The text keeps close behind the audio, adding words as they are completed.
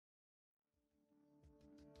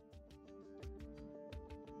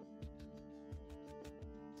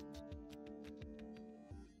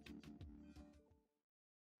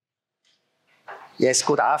Yes,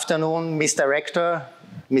 good afternoon, Mr. Rector,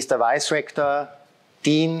 Mr. Vice Rector,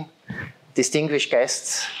 Dean, distinguished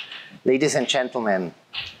guests, ladies and gentlemen.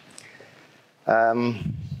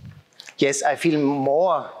 Yes, I feel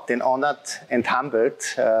more than honored and humbled.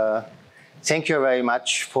 Thank you very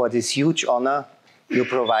much for this huge honor you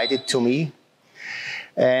provided to me.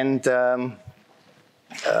 And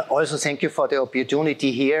also thank you for the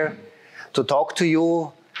opportunity here to talk to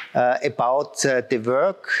you about the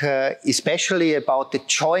work, especially about the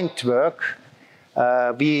joint work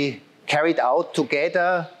we carried out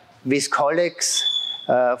together with colleagues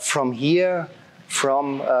from here,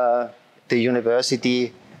 from the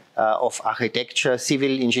University of Architecture,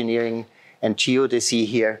 Civil Engineering and Geodesy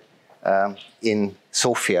here in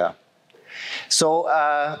Sofia. So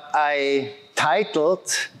I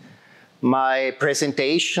titled my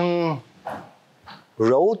presentation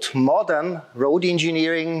Modern Road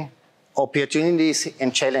Engineering, Opportunities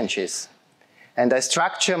and Challenges. And I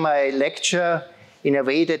structure my lecture in a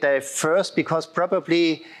way that I first, because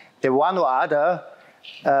probably the one or other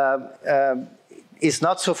is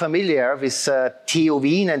not so familiar with TU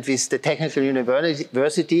Wien and with the Technical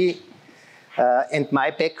University and my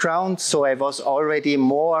background, so I was already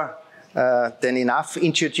more than enough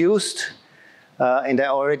introduced. And I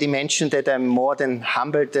already mentioned that I'm more than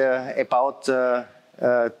humbled about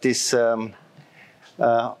this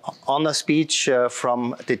honor speech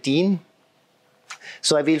from the Dean.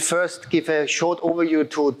 So I will first give a short overview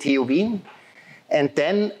to TU Wien, and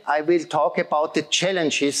then I will talk about the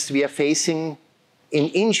challenges we are facing in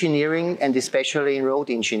engineering and especially in road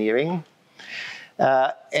engineering.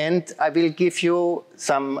 And I will give you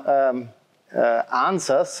some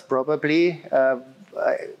answers probably,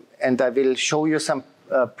 and I will show you some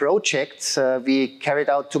projects we carried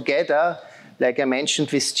out together, like I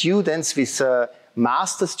mentioned, with students, with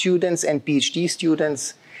master students and PhD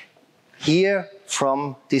students here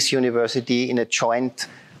from this university in a joint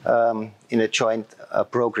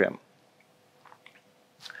program.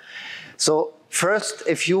 So first,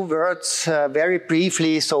 a few words very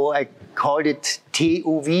briefly. So I called it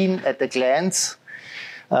TU Wien at a glance.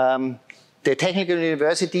 The Technical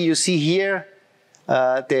University you see here,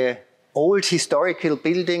 the old historical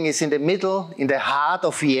building is in the middle, in the heart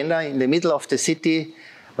of Vienna, in the middle of the city,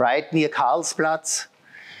 right near Karlsplatz.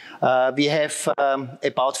 We have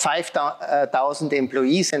about 5,000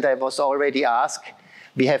 employees, and I was already asked,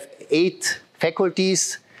 we have 8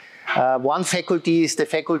 faculties. One faculty is the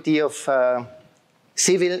Faculty of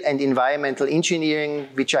Civil and Environmental Engineering,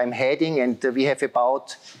 which I'm heading, and we have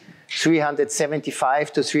about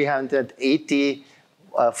 375 to 380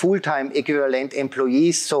 full-time equivalent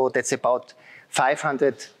employees, so that's about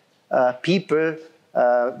 500 people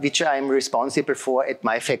which I'm responsible for at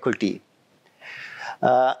my faculty.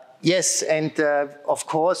 Yes, and of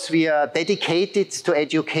course we are dedicated to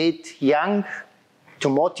educate young, to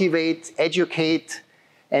motivate, educate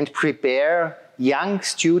and prepare young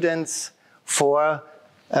students for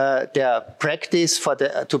their practice,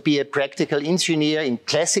 to be a practical engineer in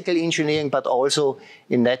classical engineering, but also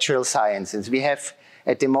in natural sciences. We have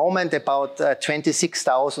at the moment about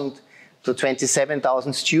 26,000 to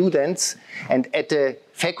 27,000 students, and at the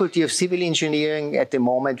Faculty of Civil Engineering at the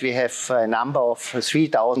moment we have a number of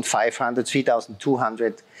 3,500,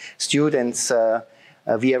 3,200 students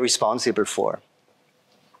we are responsible for.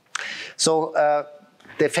 So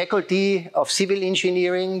the Faculty of Civil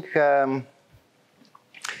Engineering,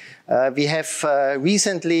 we have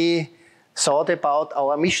recently thought about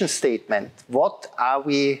our mission statement. What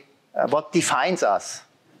defines us?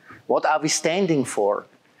 What are we standing for?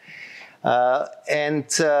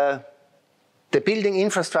 The building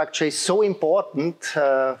infrastructure is so important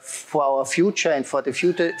for our future and for the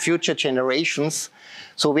future generations.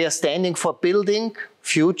 So we are standing for building,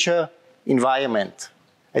 future, environment.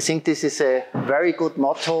 I think this is a very good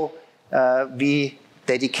motto we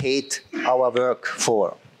dedicate our work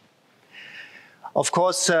for. Of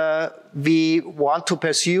course, we want to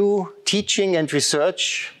pursue teaching and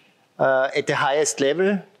research at the highest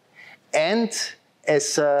level, and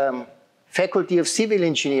as Faculty of Civil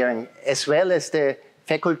Engineering, as well as the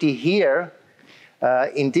faculty here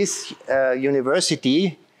in this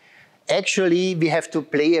university, actually we have to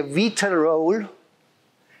play a vital role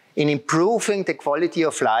in improving the quality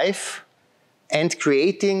of life and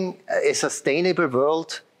creating a sustainable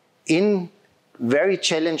world in very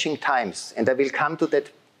challenging times. And I will come to that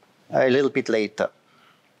a little bit later.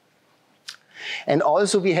 And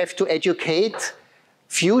also we have to educate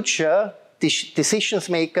future decision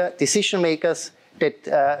makers that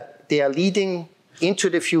they are leading into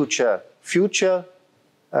the future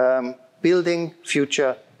building,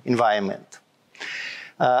 future environment.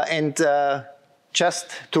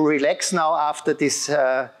 just to relax now after this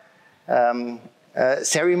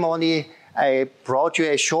ceremony, I brought you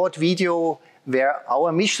a short video where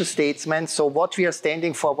our mission statement, so what we are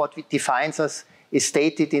standing for, what defines us, is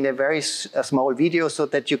stated in a very small video so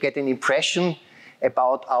that you get an impression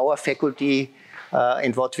about our faculty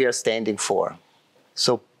and what we are standing for.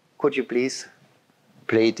 So could you please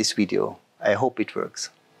play this video? I hope it works.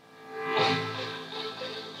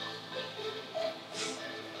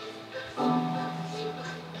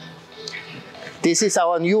 This is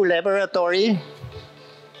our new laboratory.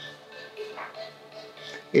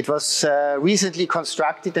 It was recently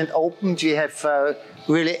constructed and opened. We have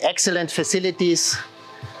really excellent facilities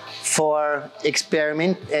for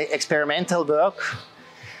experimental work.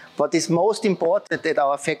 What is most important at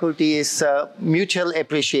our faculty is mutual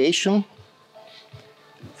appreciation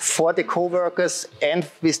for the co-workers and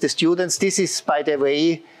with the students. This is, by the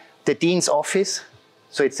way, the dean's office.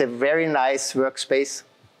 So it's a very nice workspace.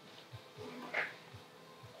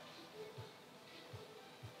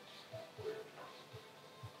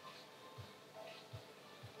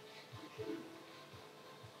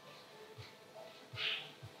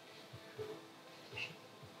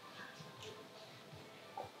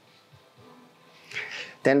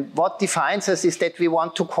 Then what defines us is that we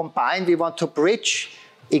want to combine, we want to bridge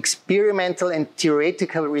experimental and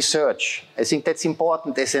theoretical research. I think that's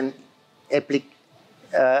important as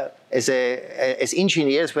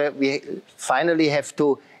engineers, where we finally have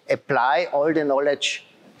to apply all the knowledge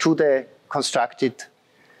to the constructed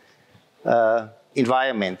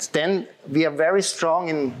environment. Then we are very strong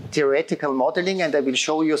in theoretical modeling, and I will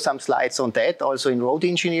show you some slides on that, also in road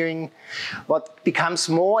engineering. What becomes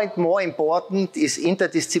more and more important is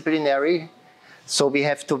interdisciplinary. So we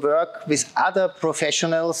have to work with other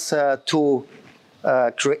professionals to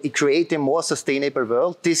create a more sustainable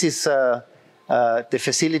world. This is the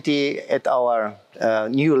facility at our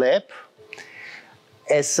new lab.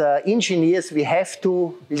 As engineers, we have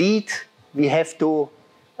to lead, we have to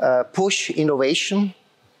push innovation.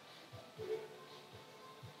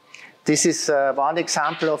 This is one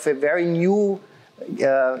example of a very new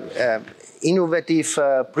innovative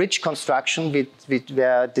bridge construction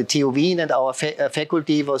where the TU Wien and our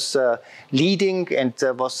faculty was leading, and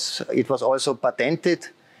it was also patented.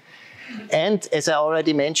 And as I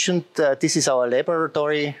already mentioned, this is our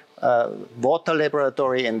laboratory, water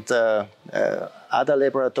laboratory and other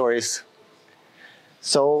laboratories.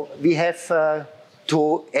 So we have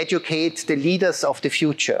to educate the leaders of the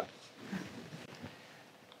future.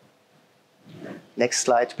 Next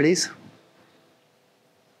slide, please.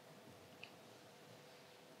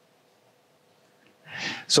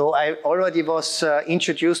 So I already was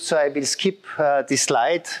introduced, so I will skip this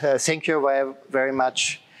slide. Thank you very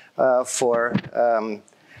much for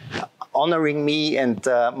honoring me and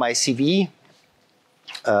my CV.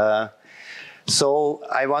 So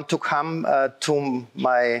I want to come to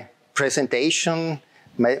my presentation,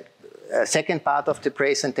 my second part of the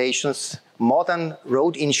presentations, modern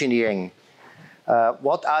road engineering.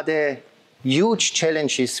 What are the huge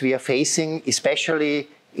challenges we are facing, especially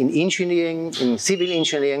in engineering, in civil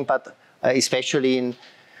engineering, but especially in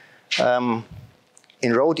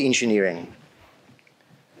road engineering?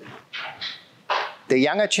 The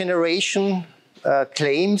younger generation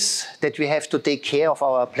claims that we have to take care of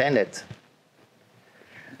our planet.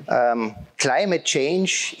 Climate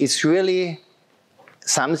change is really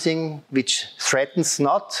something which threatens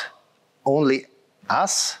not only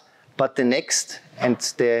us, but the next and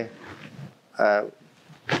the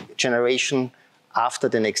generation after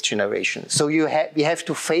the next generation. So we have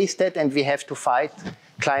to face that, and we have to fight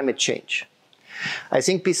climate change. I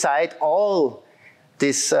think beside all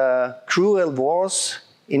these cruel wars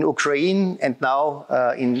in Ukraine and now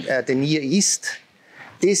in the Near East,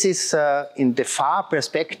 this is, in the far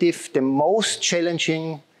perspective, the most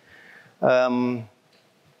challenging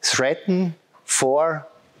threat for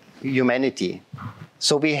humanity.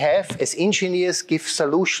 So we have, as engineers, give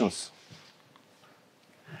solutions.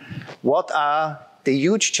 What are the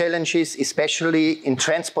huge challenges, especially in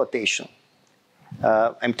transportation?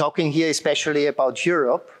 I'm talking here especially about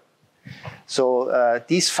Europe. So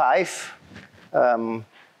these 5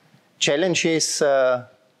 challenges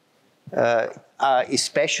are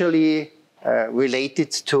especially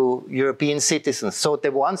related to European citizens. So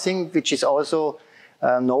the one thing which is also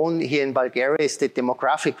known here in Bulgaria is the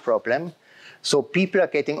demographic problem. So people are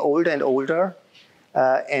getting older and older,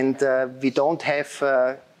 and we don't have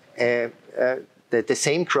the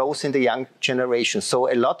same growth in the young generation.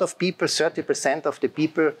 So a lot of people, 30% of the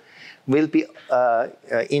people will be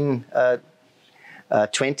in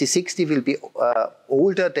 2060 will be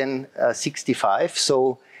older than 65.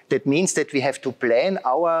 So that means that we have to plan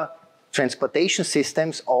our transportation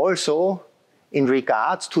systems also in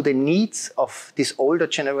regards to the needs of this older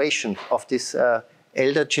generation, of this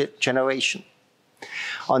elder generation.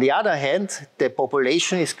 On the other hand, the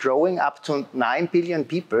population is growing up to 9 billion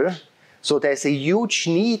people, so there's a huge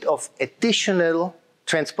need of additional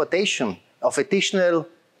transportation, of additional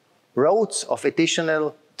roads, of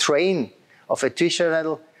additional train, of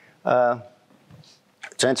additional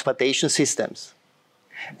transportation systems.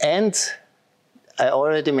 And I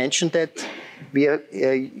already mentioned that we are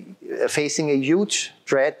facing a huge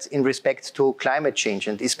threat in respect to climate change,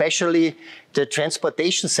 and especially the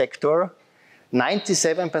transportation sector.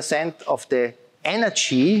 97% of the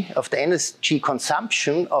energy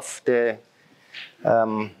consumption of the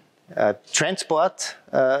transport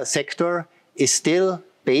sector is still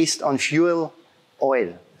based on fuel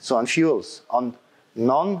oil, so on fuels, on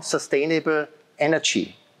non-sustainable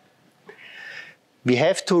energy. We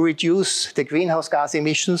have to reduce the greenhouse gas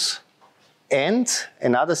emissions. And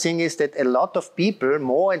another thing is that a lot of people,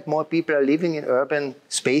 more and more people, are living in urban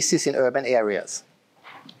spaces, in urban areas.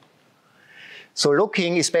 So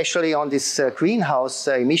looking especially on this greenhouse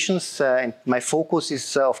emissions, and my focus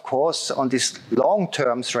is of course on this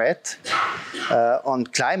long-term threat on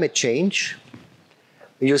climate change.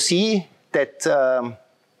 You see that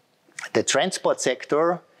the transport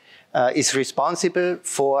sector is responsible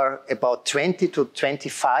for about 20 to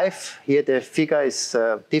 25. Here the figure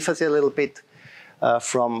differs a little bit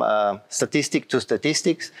from statistic to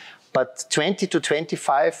statistics, but 20 to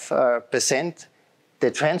 25% the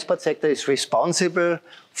transport sector is responsible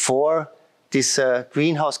for this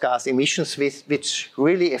greenhouse gas emissions, which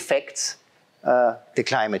really affects the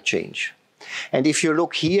climate change. And if you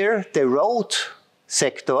look here, the road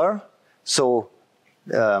sector, so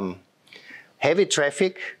heavy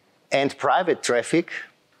traffic and private traffic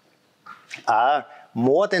are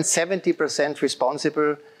more than 70%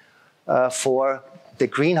 responsible for the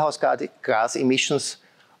greenhouse gas emissions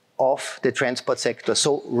of the transport sector.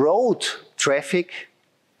 So road traffic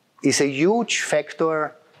is a huge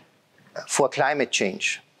factor for climate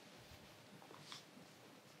change.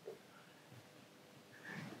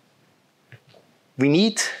 We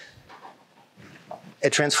need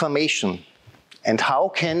a transformation. And how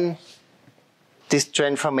can this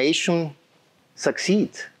transformation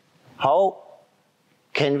succeed? How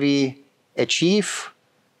can we achieve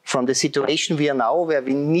from the situation we are now, where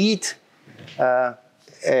we need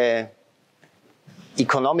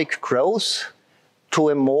economic growth, to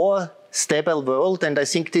a more stable world? And I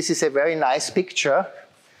think this is a very nice picture.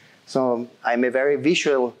 So I'm a very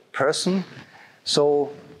visual person. So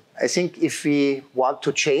I think if we want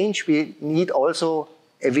to change, we need also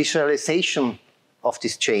a visualization of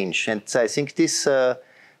this change. And I think this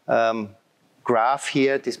graph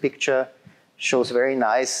here, this picture, shows very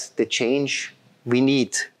nice the change we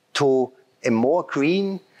need to a more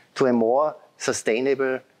green, to a more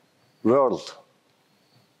sustainable world.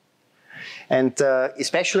 And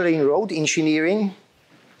especially in road engineering,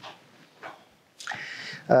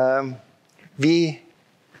 we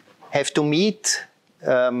have to meet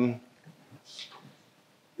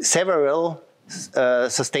several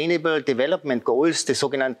sustainable development goals, the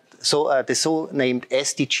so-named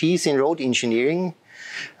SDGs in road engineering.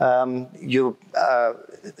 You are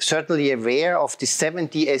certainly aware of the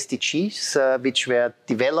 70 SDGs which were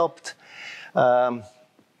developed by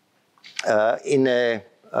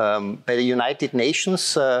the United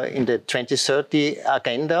Nations in the 2030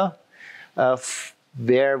 agenda,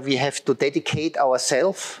 where we have to dedicate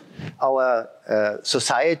ourselves, our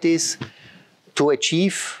societies, to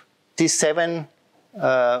achieve these 7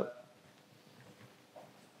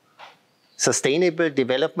 sustainable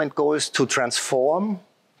development goals, to transform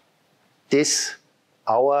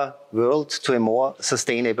our world to a more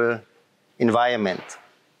sustainable environment.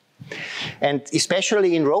 And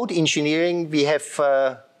especially in road engineering, we have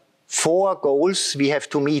 4 goals we have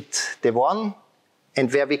to meet. The one,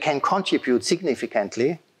 and where we can contribute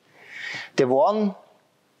significantly, the one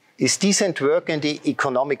is decent work and the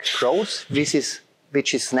economic growth,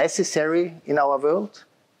 which is necessary in our world,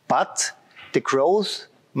 but the growth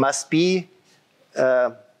must be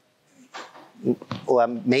or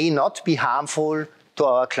may not be harmful to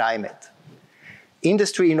our climate.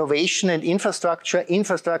 Industry, innovation and infrastructure.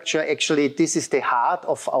 Infrastructure, actually, this is the heart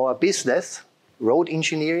of our business, road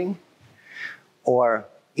engineering or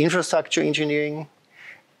infrastructure engineering.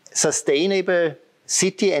 Sustainable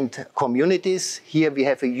city and communities. Here we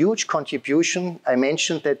have a huge contribution. I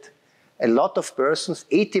mentioned that a lot of persons,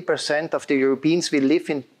 80% of the Europeans, will live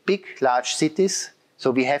in big, large cities.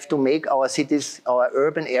 So we have to make our cities, our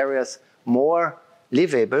urban areas more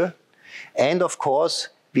livable. And of course,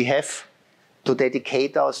 we have to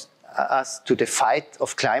dedicate us to the fight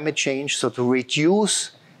of climate change, so to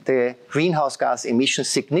reduce the greenhouse gas emissions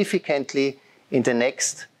significantly in the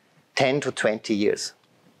next 10 to 20 years.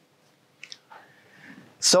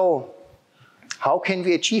 So, how can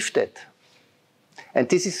we achieve that? And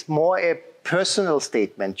this is more a personal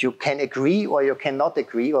statement. You can agree or you cannot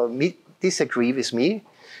agree or disagree with me,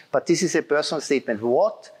 but this is a personal statement.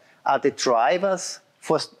 What are the drivers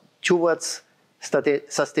towards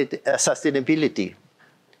sustainability?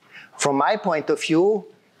 From my point of view,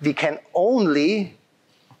 we can only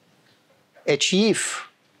achieve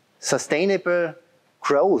sustainable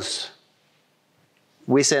growth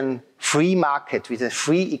with a free market, with a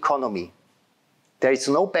free economy. There is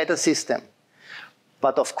no better system.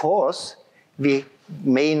 But of course, we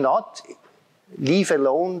may not leave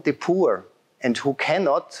alone the poor and who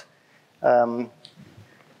cannot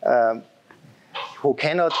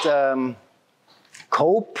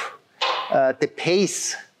cope the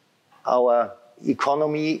pace our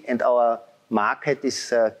economy and our market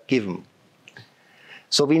is given.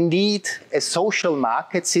 So we need a social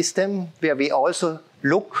market system where we also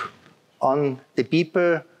look on the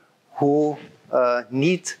people who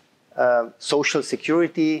need social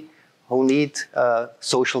security, who need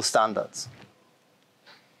social standards.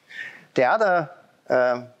 The other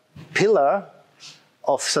pillar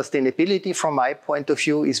of sustainability from my point of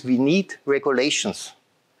view is we need regulations.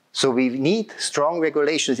 So we need strong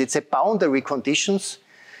regulations. It's a boundary conditions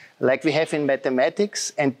like we have in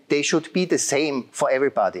mathematics, and they should be the same for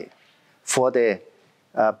everybody. For the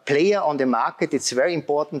player on the market, it's very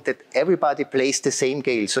important that everybody plays the same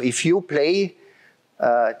game. So if you play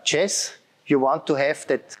chess, you want to have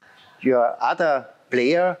that your other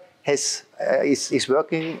player is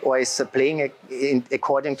working or is playing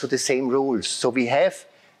according to the same rules. So we have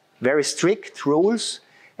very strict rules,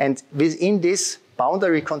 and within these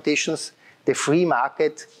boundary conditions, the free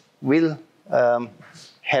market will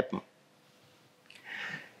happen.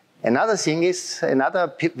 Another thing is,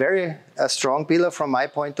 another very strong pillar from my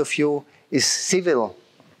point of view is civil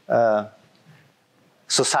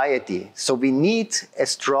society. So we need a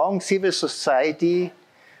strong civil society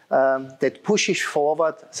that pushes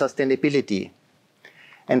forward sustainability.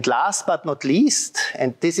 And last but not least,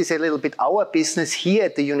 and this is a little bit our business here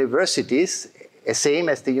at the universities, same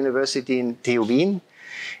as the university in TU Wien,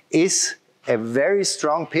 is a very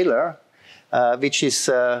strong pillar which is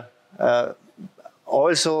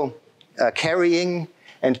also carrying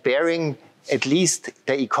and bearing at least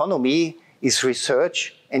the economy is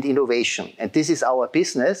research and innovation. And this is our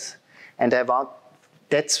business, and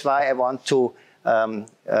that's why I want to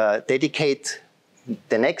dedicate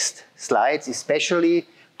the next slides especially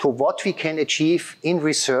to what we can achieve in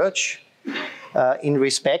research in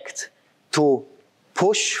respect to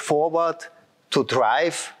push forward, to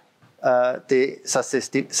drive the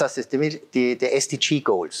SDG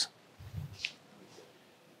goals.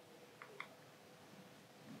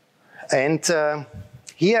 And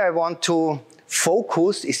here I want to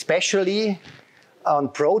focus especially on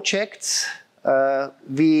projects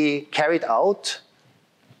we carried out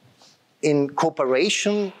in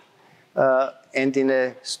cooperation and in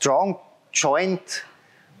a strong joint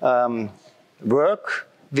work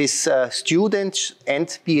with students and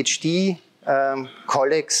PhD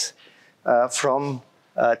colleagues from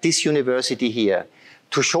this university here,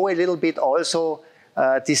 to show a little bit also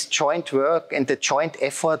this joint work and the joint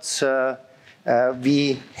efforts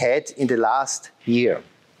we had in the last year.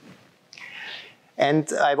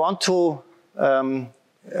 And I want to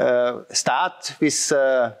start with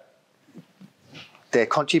the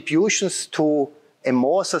contributions to a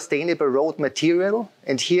more sustainable road material.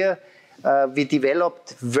 And here we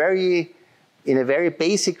developed in a very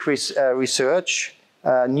basic research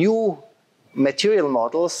new material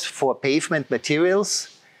models for pavement materials,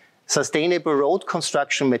 sustainable road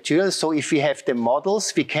construction materials. So if we have the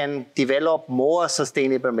models, we can develop more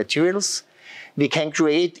sustainable materials. We can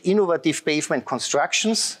create innovative pavement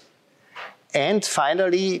constructions. And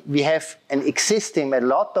finally, we have a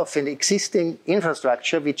lot of an existing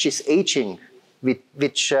infrastructure which is aging,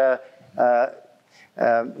 which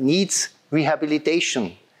needs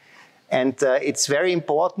rehabilitation. And it's very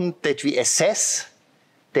important that we assess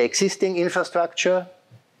the existing infrastructure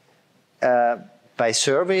by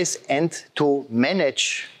surveys and to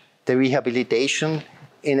manage the rehabilitation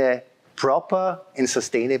in a proper and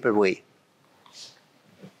sustainable way.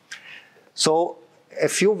 So a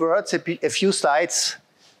few words, a few slides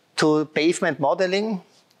to pavement modeling.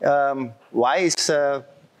 Why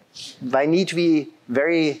need we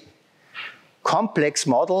very complex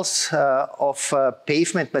models of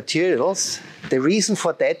pavement materials. The reason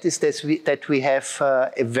for that is that we have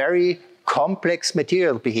a very complex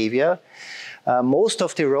material behavior. Most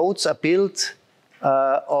of the roads are built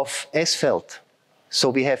of asphalt. So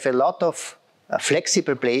we have a lot of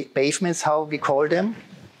flexible pavements, how we call them.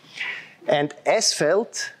 And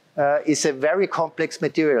asphalt is a very complex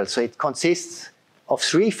material. So it consists of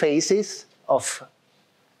 3 phases of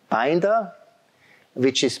binder,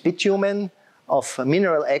 which is bitumen, of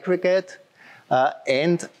mineral aggregate,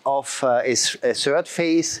 and of a 3rd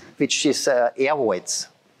phase, which is air voids.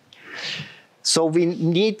 So we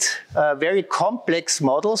need a very complex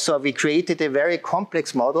model. So we created a very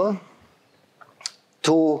complex model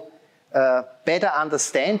to better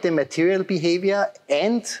understand the material behavior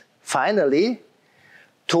and finally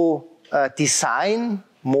to design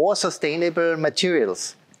more sustainable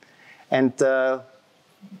materials. And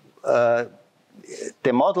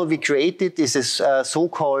the model we created is a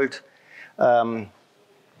so-called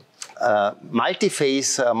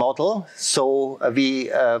multi-phase model. So we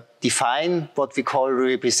define what we call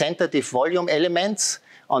representative volume elements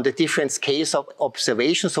on the different scales of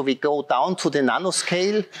observation. So we go down to the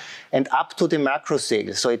nanoscale and up to the macro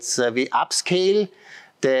scale. So it's we upscale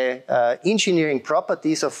the engineering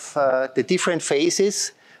properties of the different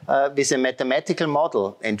phases with a mathematical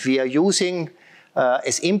model. And we are using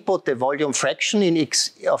as input the volume fraction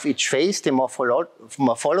of each phase, the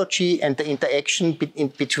morphology and the interaction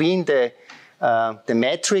between the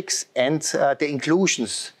matrix and the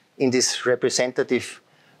inclusions in this representative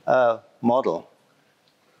model.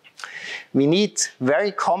 We need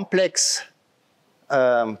very complex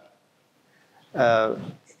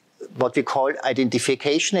what we call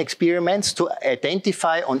identification experiments to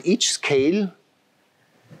identify on each scale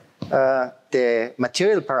the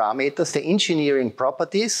material parameters, the engineering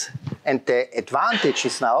properties, and the advantage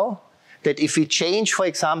is now that if we change, for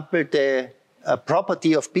example, the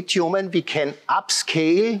property of bitumen, we can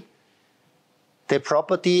upscale the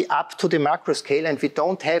property up to the macro scale, and we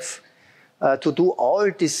don't have to do all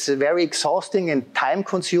this very exhausting and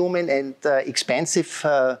time-consuming and expensive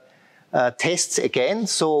tests again.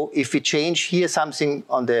 So if we change here something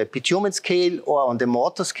on the bitumen scale or on the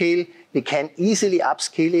mortar scale, we can easily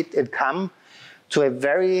upscale it and come to a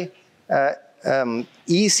very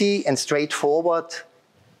easy and straightforward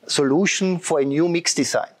solution for a new mix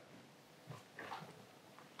design.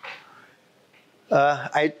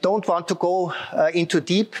 I don't want to go into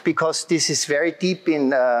deep because this is very deep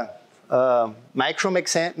in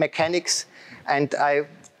micromechanics, and I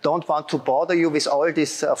don't want to bother you with all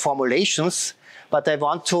these formulations, but I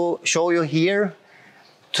want to show you here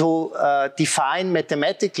to define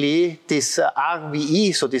mathematically this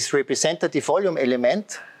RVE, so this representative volume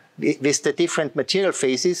element with the different material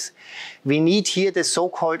phases. We need here the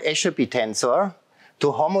so-called Eshelby tensor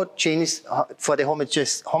to for the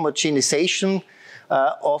homogenization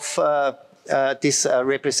of this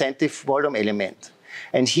representative volume element.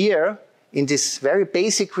 And here, in this very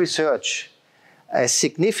basic research, a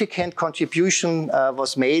significant contribution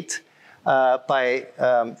was made by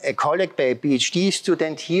a colleague, by a PhD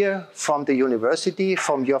student here from the university,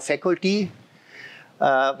 from your faculty,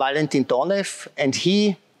 Valentin Donev, and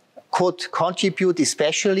he could contribute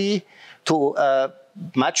especially to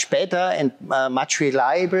much better and much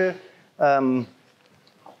reliable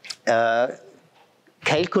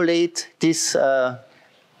calculate this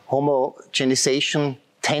homogenization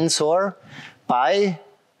tensor by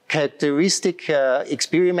characteristic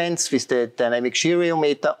experiments with the dynamic shear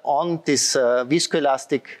rheometer on this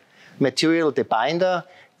viscoelastic material, the binder,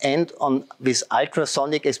 and with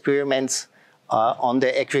ultrasonic experiments on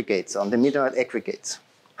the aggregates, on the mineral aggregates.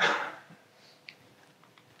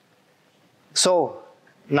 So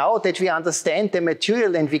now that we understand the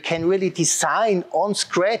material and we can really design on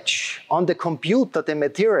scratch on the computer the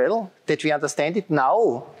material, that we understand it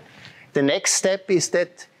now, the next step is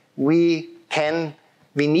that we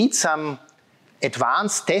need some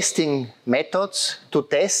advanced testing methods to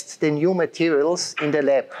test the new materials in the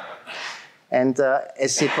lab. And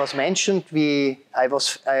as it was mentioned, I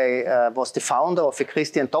was the founder of a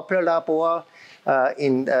Christian Doppler labor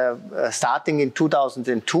starting in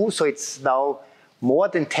 2002. So it's now more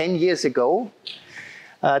than 10 years ago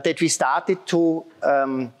that we started to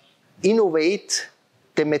innovate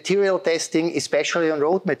the material testing, especially on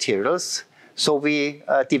road materials. So we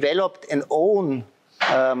developed an own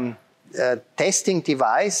testing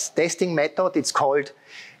device, testing method. It's called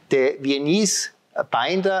the Viennese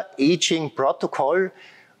binder aging protocol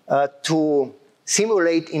to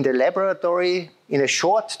simulate in the laboratory in a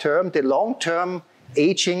short term the long-term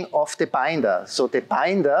aging of the binder. So the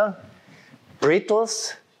binder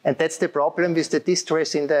brittles And that's the problem with the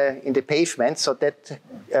distress in the pavement. So that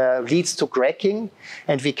leads to cracking.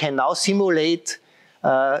 And we can now simulate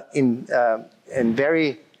in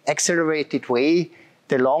very accelerated way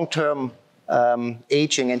the long-term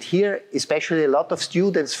aging. And here, especially a lot of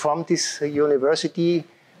students from this university,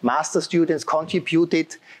 master students,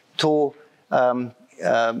 contributed to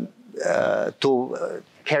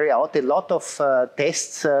carry out a lot of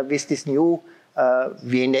tests with this new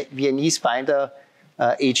Viennese binder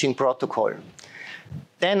aging protocol.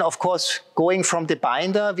 Then, of course, going from the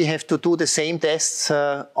binder, we have to do the same tests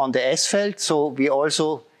on the asphalt. So we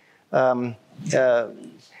also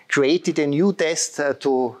created a new test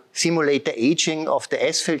to simulate the aging of the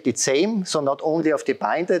asphalt itself. So not only of the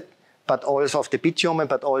binder, but also of the bitumen,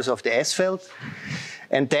 but also of the asphalt.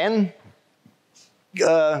 And then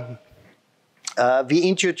we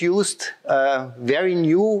introduced very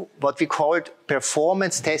new, what we called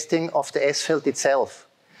performance testing of the asphalt itself.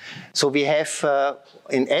 So we have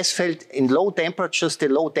in asphalt, in low temperatures, the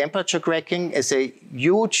low temperature cracking is a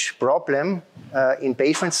huge problem in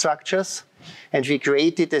pavement structures. And we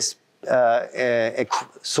created this a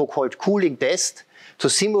so-called cooling test to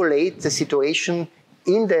simulate the situation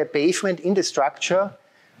in the pavement, in the structure,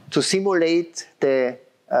 to simulate the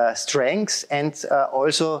strengths and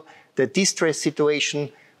also the distress situation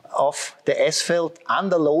of the asphalt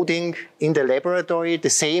underloading in the laboratory. The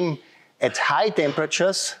same at high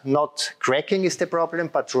temperatures, not cracking is the problem,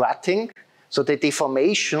 but rutting. So the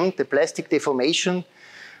deformation, the plastic deformation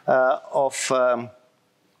of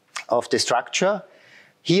the structure.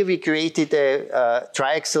 Here we created a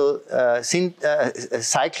triaxial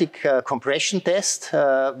cyclic compression test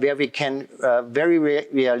where we can very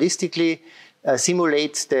realistically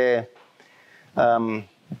simulate the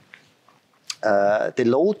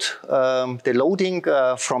loading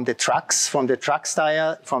from the trucks, from the truck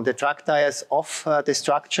tires of the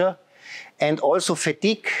structure, and also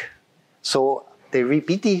fatigue. So the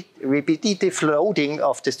repetitive loading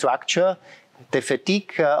of the structure, the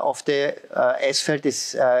fatigue of the asphalt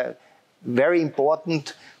is very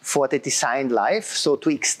important for the design life. So to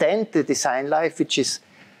extend the design life, which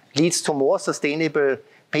leads to more sustainable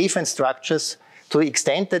pavement structures, to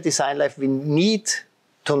extend the design life, we need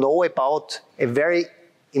to know about a very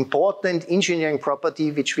important engineering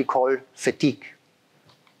property, which we call fatigue.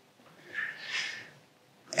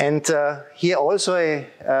 And here also a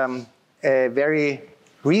very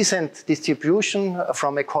recent distribution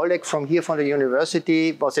from a colleague from here from the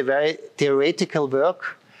university was a very theoretical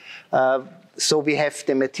work. So we have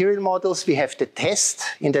the material models, we have the test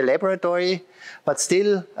in the laboratory, but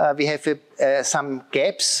still we have some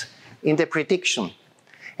gaps in the prediction.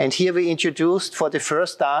 And here we introduced for the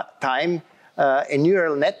first time a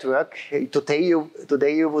neural network. Today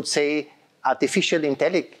you would say artificial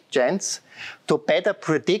intelligence to better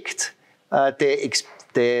predict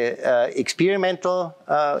the experimental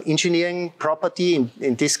engineering property.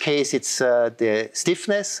 In this case, it's the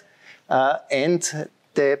stiffness and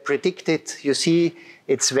the predicted. You see,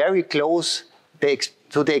 it's very close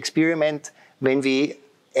to the experiment when we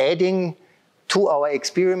adding to our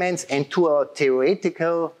experiments and to our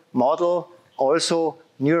theoretical model also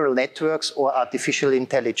neural networks or artificial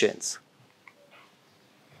intelligence.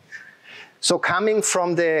 So coming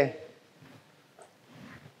from the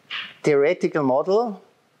theoretical model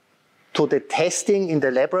to the testing in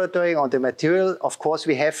the laboratory on the material, of course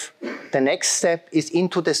we have the next step is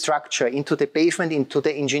into the structure, into the pavement, into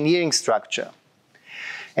the engineering structure.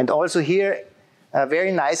 And also here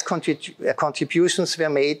very nice contributions were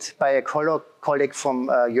made by a colleague from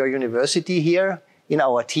your university here in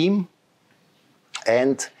our team.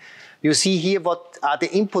 And you see here what are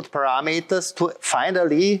the input parameters to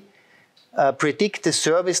finally predict the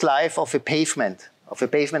service life of a pavement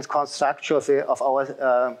construction of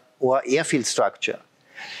our or airfield structure.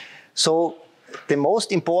 So the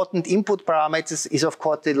most important input parameters is of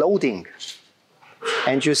course the loading.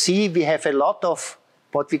 And you see we have a lot of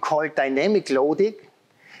what we call dynamic loading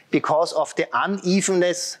because of the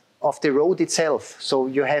unevenness of the road itself. So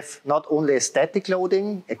you have not only a static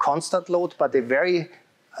loading, a constant load, but a very,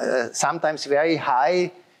 sometimes very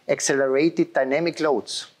high accelerated dynamic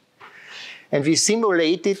loads. And we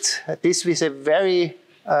simulated this with a very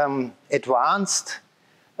advanced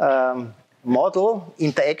model,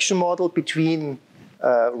 interaction model between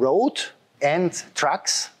road and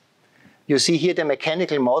trucks. You see here the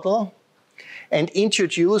mechanical model, and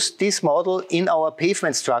introduced this model in our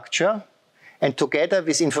pavement structure. And together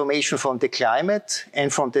with information from the climate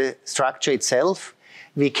and from the structure itself,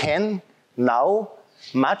 we can now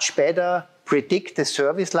much better predict the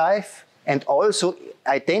service life and also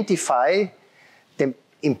identify the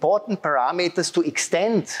important parameters to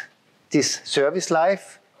extend this service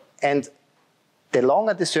life, and the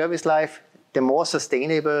longer the service life, the more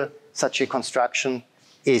sustainable such a construction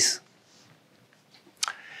is.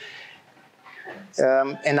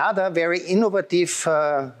 Another very innovative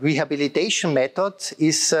rehabilitation method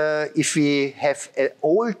is if we have an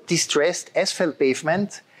old distressed asphalt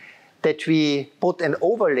pavement, that we put an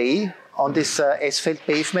overlay on this asphalt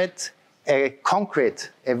pavement, a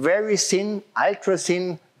concrete, a very thin,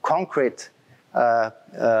 ultra-thin concrete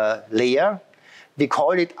layer. We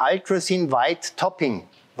call it ultra-thin white topping.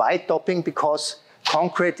 White topping because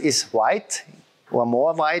concrete is white or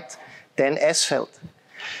more white than asphalt.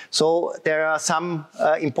 So there are some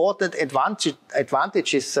important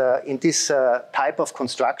advantages in this type of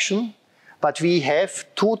construction, but we have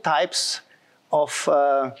two types of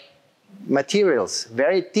materials,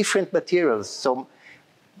 very different materials. So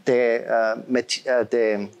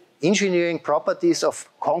the engineering properties of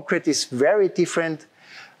concrete is very different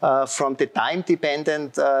from the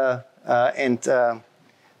time-dependent and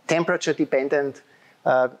temperature-dependent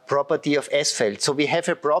property of asphalt. So we have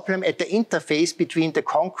a problem at the interface between the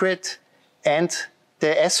concrete and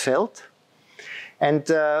the asphalt. And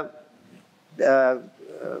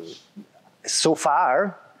so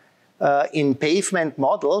far, in pavement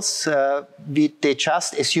models, they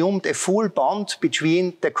just assumed a full bond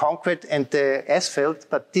between the concrete and the asphalt,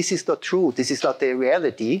 but this is not true. This is not the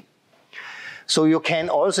reality. So you can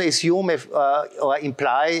also assume or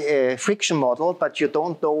imply a friction model, but you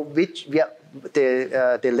don't know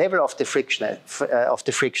the level of the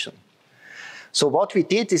friction. So what we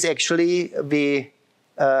did is actually we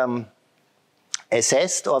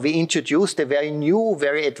assessed, or we introduced a very new,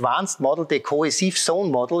 very advanced model, the cohesive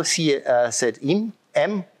zone model,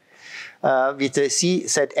 CZM, with the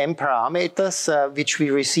CZM parameters, which we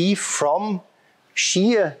receive from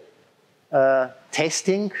shear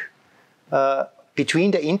testing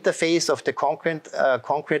between the interface of the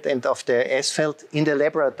concrete and of the asphalt in the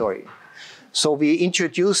laboratory. So we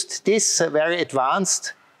introduced this very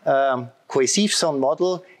advanced cohesive zone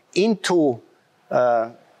model into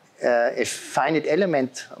a finite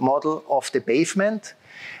element model of the pavement,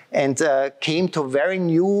 and came to very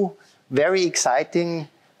new, very exciting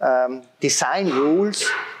design rules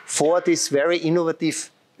for this very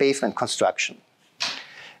innovative pavement construction.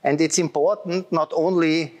 And it's important not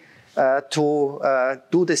only to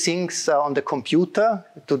do the things on the computer,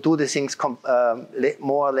 to do the things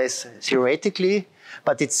more or less theoretically,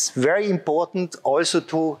 but it's very important also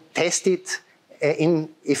to test it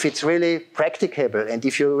if it's really practicable and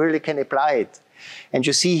if you really can apply it. And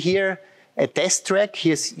you see here a test track.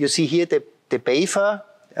 You see here the paver,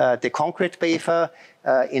 the concrete paver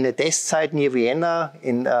in a test site near Vienna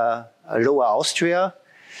in Lower Austria.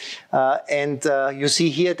 And you see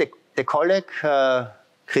here the colleague,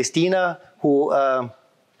 Christina, who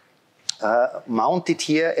mounted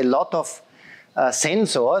here a lot of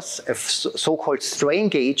sensors, so-called strain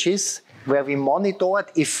gauges, where we monitored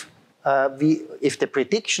if the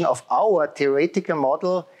prediction of our theoretical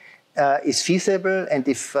model is feasible, and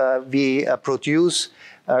if we produce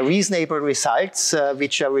reasonable results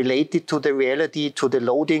which are related to the reality, to the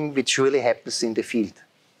loading which really happens in the field.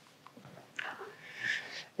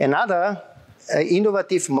 Another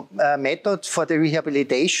innovative method for the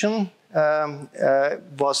rehabilitation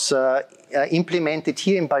was implemented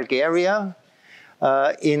here in Bulgaria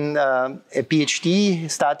in a PhD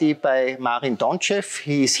study by Marin Donchev.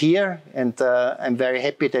 He is here, and I'm very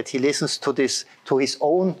happy that he listens to his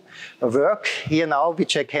own work here now,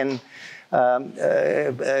 which I can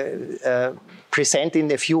present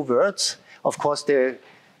in a few words. Of course, the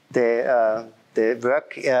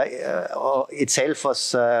work itself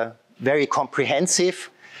was very comprehensive.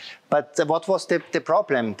 But what was the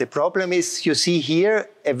problem? The problem is, you see here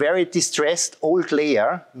a very distressed old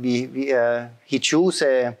layer. He chose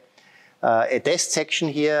a test section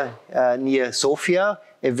here near Sofia,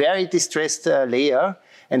 a very distressed layer.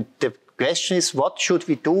 And the question is, what should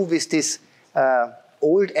we do with this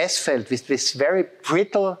old asphalt, with this very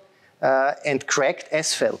brittle and cracked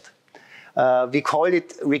asphalt? We call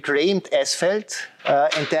it reclaimed asphalt.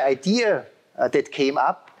 And the idea that came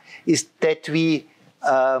up is that we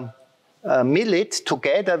mill it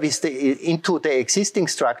together with into the existing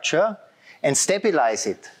structure and stabilize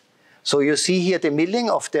it. So you see here the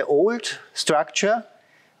milling of the old structure,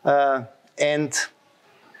 and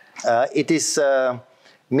it is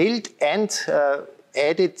milled and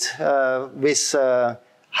added with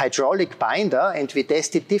hydraulic binder, and we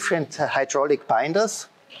tested different hydraulic binders.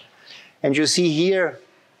 And you see here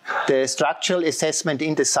the structural assessment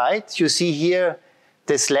in the site. You see here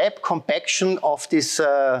the slab compaction of this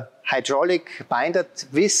hydraulic binder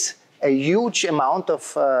with a huge amount of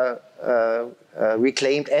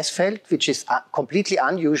reclaimed asphalt, which is completely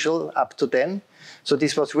unusual up to then. So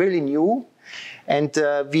this was really new. And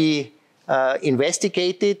we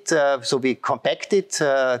investigated, so we compacted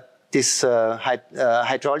this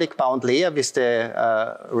hydraulic bound layer with the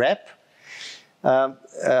wrap,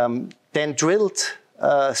 then drilled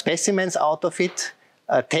specimens out of it,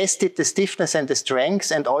 tested the stiffness and the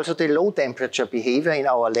strength and also the low temperature behavior in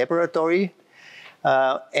our laboratory,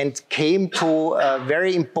 and came to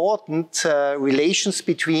very important relations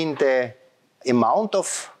between the amount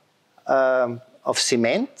of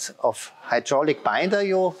cement, of hydraulic binder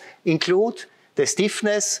you include, the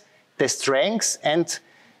stiffness, the strength, and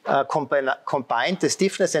combine the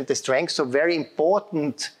stiffness and the strength. So very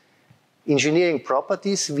important engineering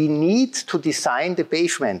properties we need to design the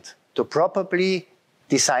pavement, to properly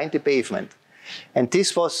design the pavement. And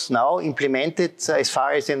this was now implemented, as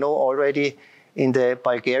far as you know, already in the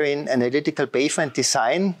Bulgarian analytical pavement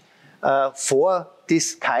design for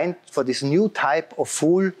this new type of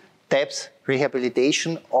full depth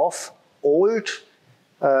rehabilitation of old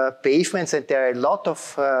pavements. And there are a lot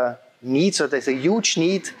of needs, so there's a huge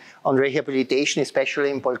need on rehabilitation, especially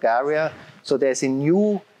in Bulgaria. So there's a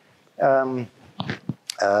new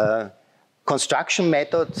construction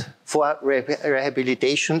method for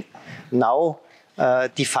rehabilitation now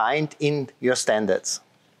defined in your standards.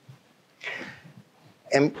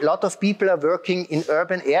 A lot of people are working in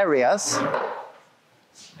urban areas,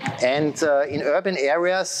 and in urban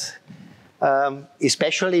areas,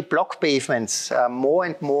 especially block pavements are more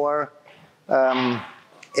and more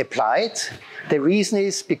applied. The reason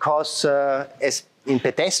is because as in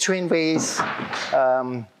pedestrian ways,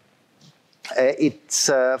 it's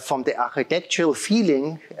from the architectural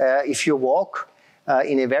feeling, if you walk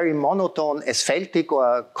in a very monotone asphaltic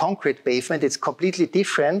or concrete pavement, it's completely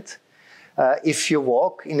different if you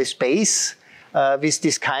walk in a space with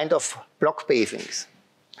this kind of block pavings.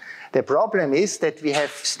 The problem is that we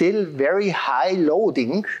have still very high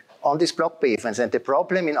loading on these block pavements. And the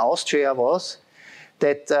problem in Austria was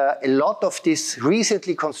that a lot of these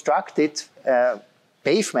recently constructed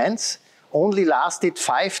pavements only lasted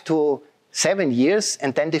 5 to 7 years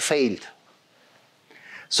and then they failed.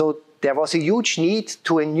 So there was a huge need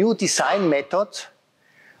to a new design method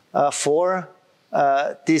for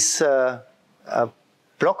this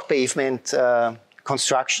block pavement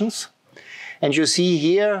constructions. And you see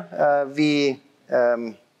here we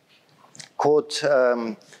could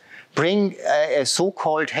bring a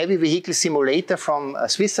so-called heavy vehicle simulator from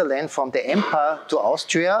Switzerland, from the EMPA to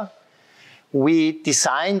Austria. We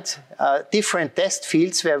designed different test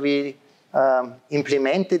fields where we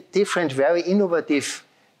implemented different very innovative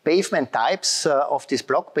pavement types of these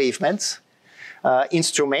block pavements,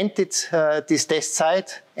 instrumented this test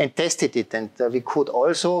site and tested it. And we could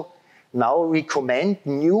also now recommend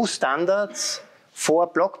new standards for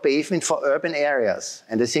block pavement for urban areas.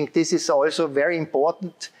 And I think this is also very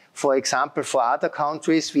important. For example, for other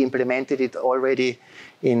countries, we implemented it already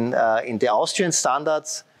in the Austrian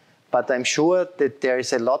standards, but I'm sure that there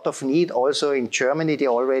is a lot of need also in Germany. They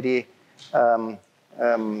already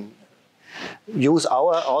use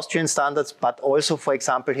our Austrian standards, but also, for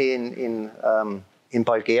example, here in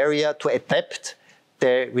Bulgaria, to adapt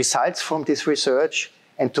the results from this research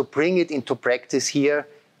and to bring it into practice here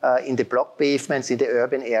in the block pavements in the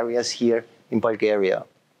urban areas here in Bulgaria.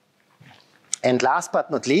 And last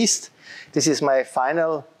but not least, this is my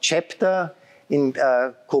final chapter in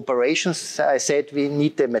cooperations. I said we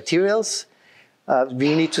need the materials,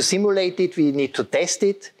 we need to simulate it, we need to test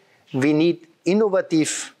it, we need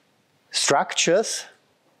innovative structures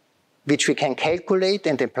which we can calculate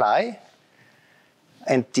and apply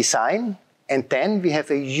and design. And then we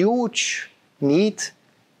have a huge need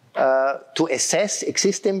to assess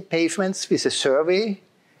existing pavements with a survey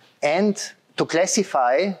and to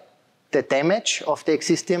classify the damage of the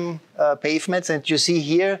existing pavements. And you see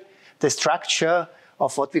here the structure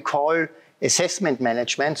of what we call assessment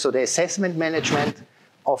management. So the assessment management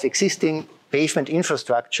of existing pavement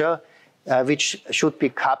infrastructure, which should be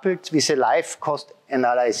coupled with a life cost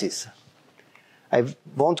analysis. I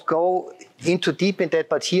won't go into deep in that,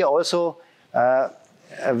 but here also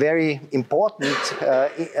very important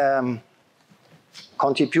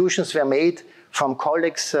contributions were made from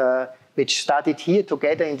colleagues which studied here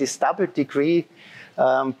together in this double degree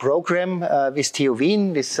program with TU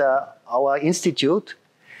Wien, with our institute.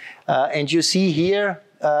 And you see here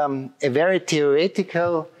a very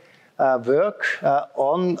theoretical work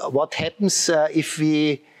on what happens if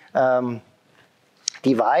we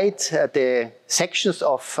divide the sections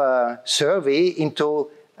of survey into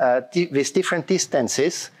with different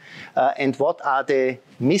distances and what are the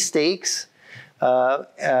mistakes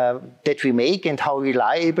that we make and how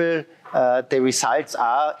reliable the results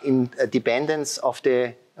are in dependence of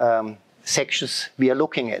the sections we are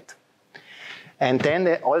looking at. And then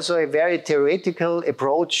also a very theoretical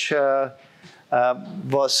approach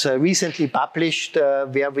was recently published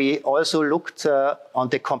where we also looked on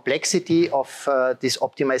the complexity of this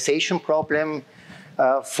optimization problem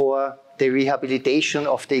for the rehabilitation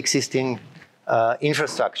of the existing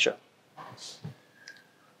infrastructure.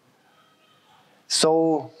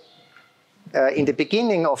 So in the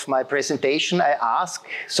beginning of my presentation, I asked,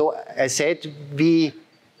 so I said we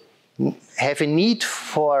have a need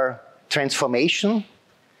for transformation.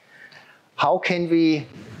 How can we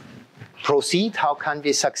proceed? How can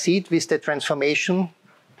we succeed with the transformation?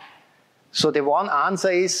 So the one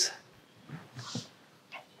answer is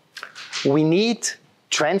we need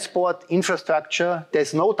transport infrastructure.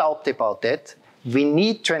 There's no doubt about that. We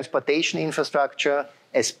need transportation infrastructure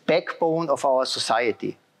as backbone of our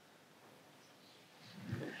society.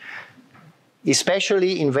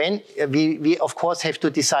 Especially in when we of course have to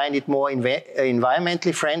design it more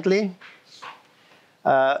environmentally friendly.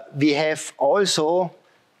 We have also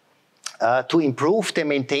to improve the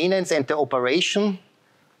maintenance and the operation,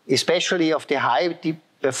 especially of the high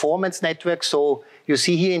performance network. So you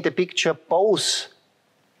see here in the picture both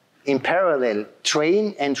in parallel,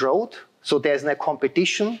 train and road. So there's no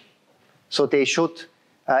competition. So they should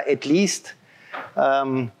at least,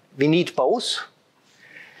 we need both.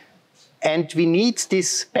 And we need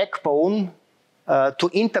this backbone to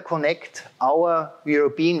interconnect our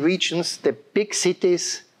European regions, the big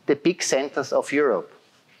cities, the big centers of Europe.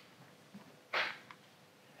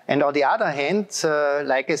 And on the other hand,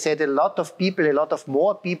 like I said, a lot of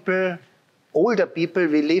more people, older people,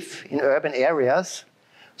 will live in urban areas.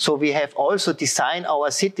 So we have also designed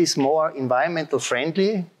our cities more environmental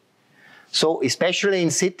friendly. So especially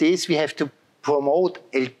in cities, we have to promote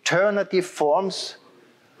alternative forms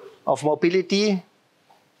of mobility,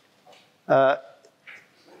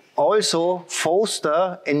 also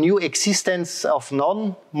foster a new existence of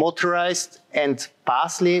non-motorized and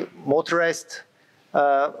partially motorized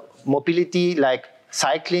mobility like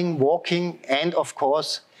cycling, walking, and of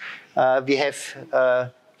course we have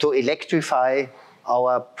to electrify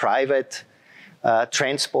our private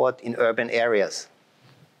transport in urban areas.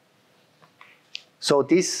 So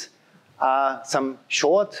these are some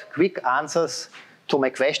short, quick answers to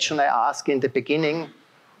my question I asked in the beginning.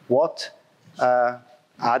 What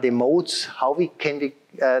are the modes? How can we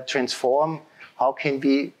transform? How can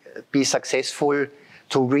we be successful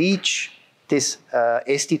to reach these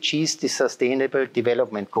SDGs, the Sustainable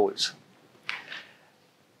Development Goals?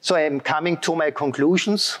 So I am coming to my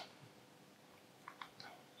conclusions.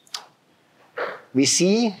 We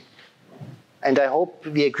see, and I hope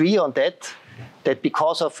we agree on that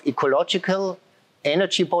because of ecological,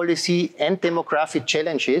 energy policy and demographic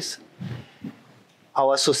challenges,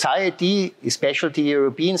 our society, especially the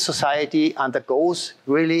European society, undergoes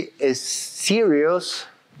really a serious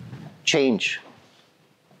change.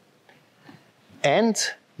 And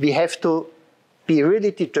we have to be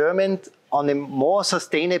really determined on a more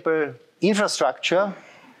sustainable infrastructure,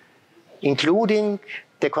 including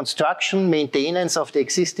the construction, maintenance of the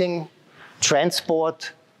existing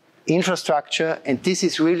transport infrastructure, and this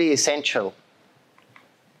is really essential.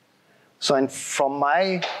 So, and from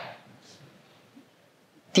my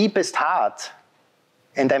deepest heart,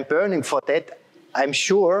 and I'm burning for that, I'm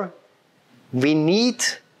sure we need,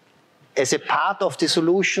 as a part of the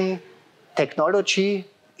solution, technology,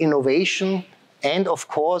 innovation, and of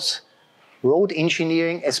course, road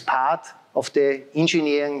engineering as part of the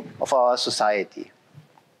engineering of our society.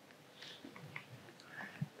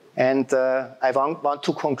 And I want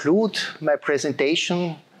to conclude my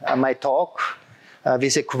presentation, my talk,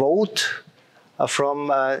 with a quote from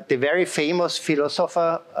the very famous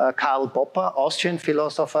philosopher Karl Popper, Austrian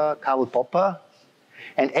philosopher Karl Popper.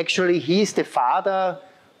 And actually, he is the father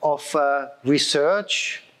of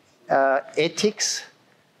research ethics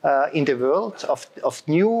in the world, of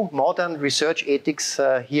new modern research ethics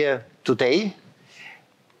here today.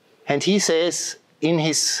 And he says in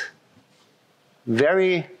his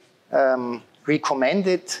very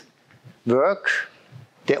recommended work,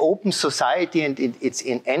 The Open Society and Its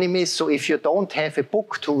Enemies. So if you don't have a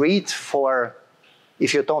book to read for,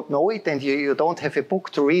 if you don't know it and you don't have a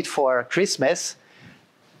book to read for Christmas,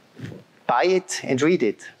 buy it and read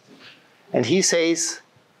it. And he says,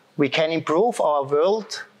 we can improve our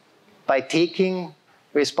world by taking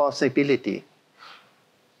responsibility.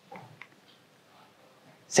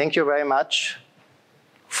 thank you very much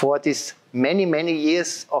for these many, many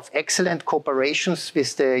years of excellent cooperations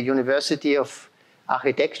with the University of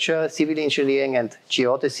Architecture, Civil Engineering and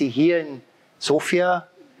Geodesy here in Sofia,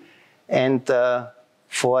 and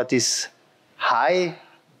for this high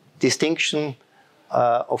distinction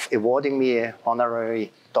of awarding me an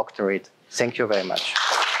honorary doctorate. Thank you very much.